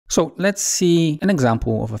So let's see an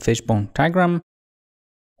example of a fishbone diagram.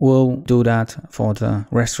 We'll do that for the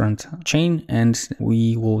restaurant chain, and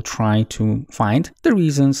we will try to find the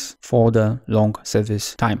reasons for the long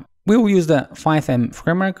service time. We will use the 5M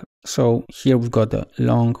framework. So here we've got the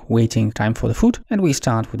long waiting time for the food, and we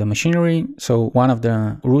start with the machinery. So one of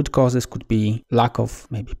the root causes could be lack of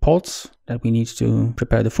maybe pots that we need to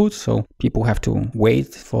prepare the food. So people have to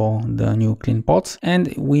wait for the new clean pots.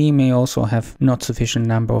 And we may also have not sufficient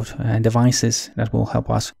number of devices that will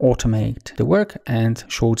help us automate the work and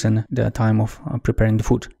shorten the time of preparing the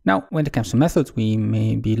food. Now, when it comes to methods, we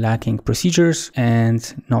may be lacking procedures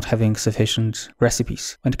and not having sufficient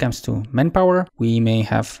recipes. When it comes to manpower, we may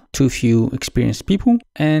have too few experienced people,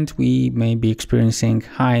 and we may be experiencing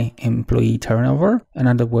high employee turnover. In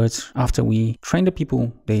other words, after we train the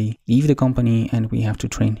people, they leave the company and we have to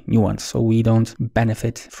train new ones. So we don't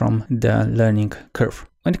benefit from the learning curve.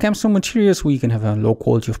 When it comes to materials, we can have a low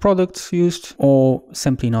quality of products used or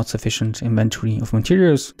simply not sufficient inventory of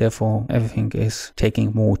materials. Therefore, everything is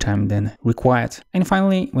taking more time than required. And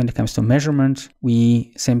finally, when it comes to measurement,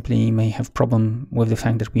 we simply may have problem with the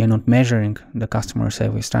fact that we are not measuring the customer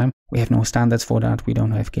service time. We have no standards for that. We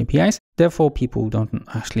don't have KPIs. Therefore, people don't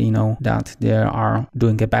actually know that they are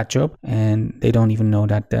doing a bad job, and they don't even know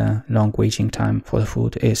that the long waiting time for the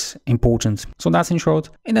food is important. So that's in short.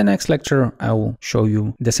 In the next lecture, I will show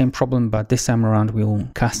you the same problem, but this time around we will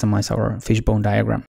customize our fishbone diagram.